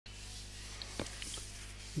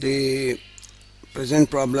The present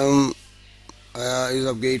problem is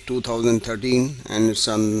of gate 2013 and it's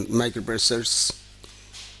on microprocessors,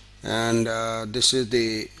 and this is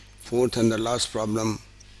the fourth and the last problem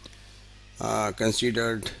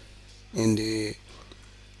considered in the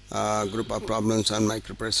group of problems on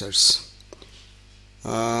microprocessors.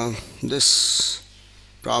 This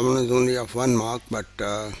problem is only of 1 mark, but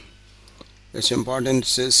its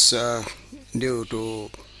importance is due to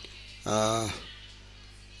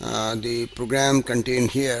the program contained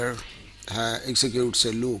here executes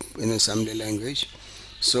a loop in assembly language,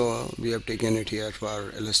 so we have taken it here for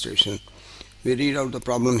illustration. We read out the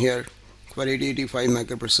problem here. For 8085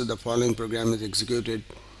 microprocessor, the following program is executed,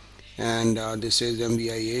 and this is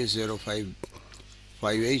MVIA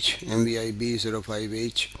 05H, MVIB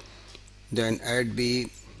 05H, then add B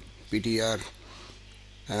PTR,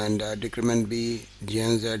 and decrement B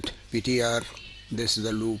GNZ PTR. This is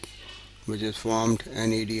the loop which is formed,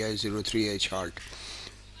 and ADI 03H halt,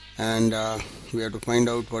 and we have to find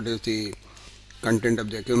out what is the content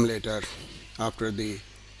of the accumulator after the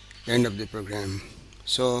end of the program.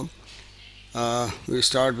 So we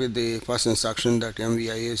start with the first instruction, that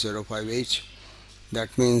MVIA 05H.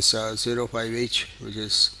 That means 05H, which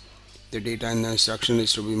is the data in the instruction,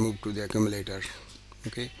 is to be moved to the accumulator.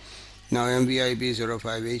 Okay. Now MVIB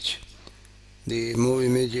 05H, the move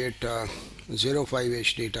immediate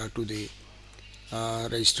 05H data to the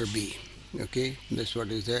register B. Okay, that's what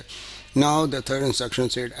is there. Now the third instruction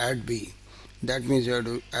said add B. That means you have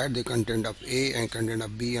to add the content of A and content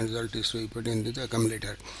of B, and result is to be put into the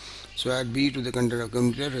accumulator. So add B to the content of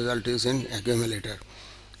accumulator, result is in accumulator,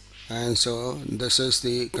 and so this is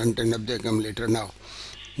the content of the accumulator.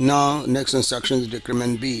 Now next instruction is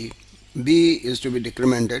decrement B. B is to be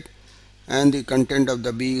decremented, and the content of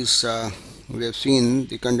the B is we have seen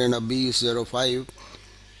the content of B is 05,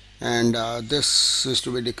 and this is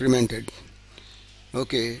to be decremented.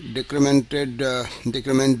 Okay, decrement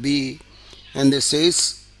B, and this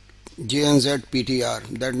says GNZ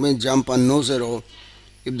PTR. That means jump on no 0.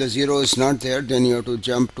 If the 0 is not there, then you have to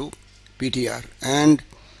jump to PTR and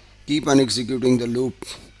keep on executing the loop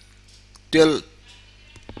till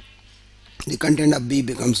the content of B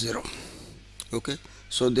becomes 0. Okay,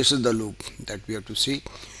 so this is the loop that we have to see.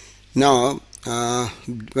 Now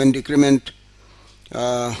when decrement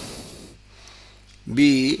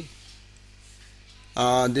B,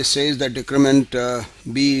 this says that decrement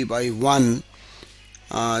B by 1,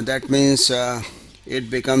 that means it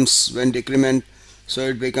becomes, when decrement, so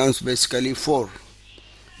it becomes basically 4.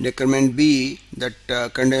 Decrement B, that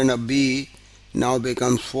content of B now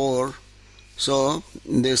becomes 4. So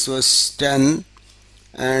this was 10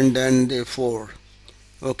 and then the 4.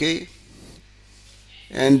 Okay,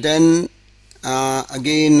 and then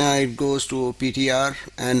again it goes to PTR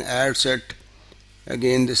and adds it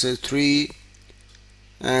again. This is 3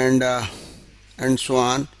 and so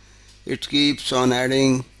on. It keeps on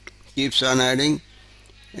adding,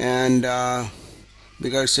 and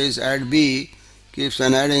because it says add B, keeps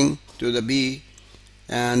on adding to the B,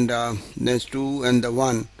 and there's 2 and the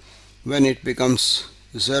 1. When it becomes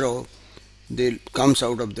 0, it comes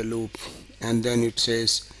out of the loop, and then it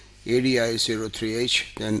says ADI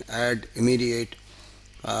 03H, then add immediate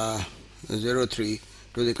 03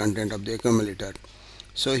 to the content of the accumulator.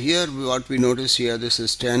 So here what we notice here, this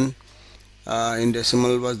is 10 in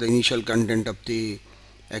decimal was the initial content of the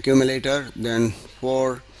accumulator, then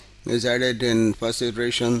 4 is added in first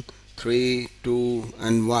iteration, 3, 2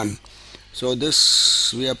 and 1. So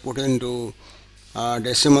this we have put into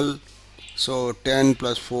decimal. So 10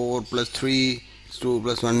 plus 4 plus 3 2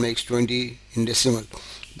 plus 1 makes 20 in decimal.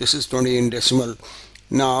 This is 20 in decimal.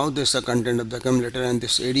 Now this is the content of the accumulator, and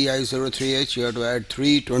this ADI 03H, you have to add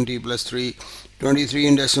 3, 20 plus 3, 23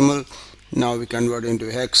 in decimal. Now we convert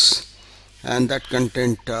into hex, and that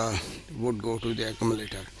content would go to the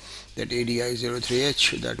accumulator. That ADI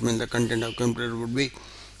 03H, that means the content of accumulator would be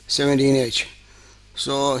 17H.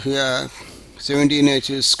 So here 17H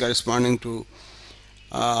is corresponding to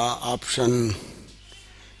option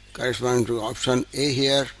A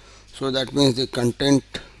here. So that means the content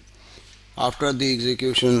after the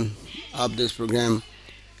execution of this program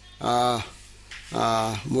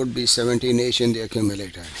would be 17H in the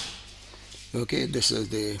accumulator. Okay, this is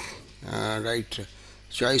the right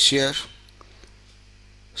choice here.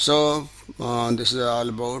 So this is all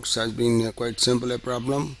about, has been quite simple a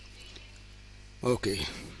problem. Okay,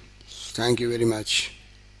 thank you very much.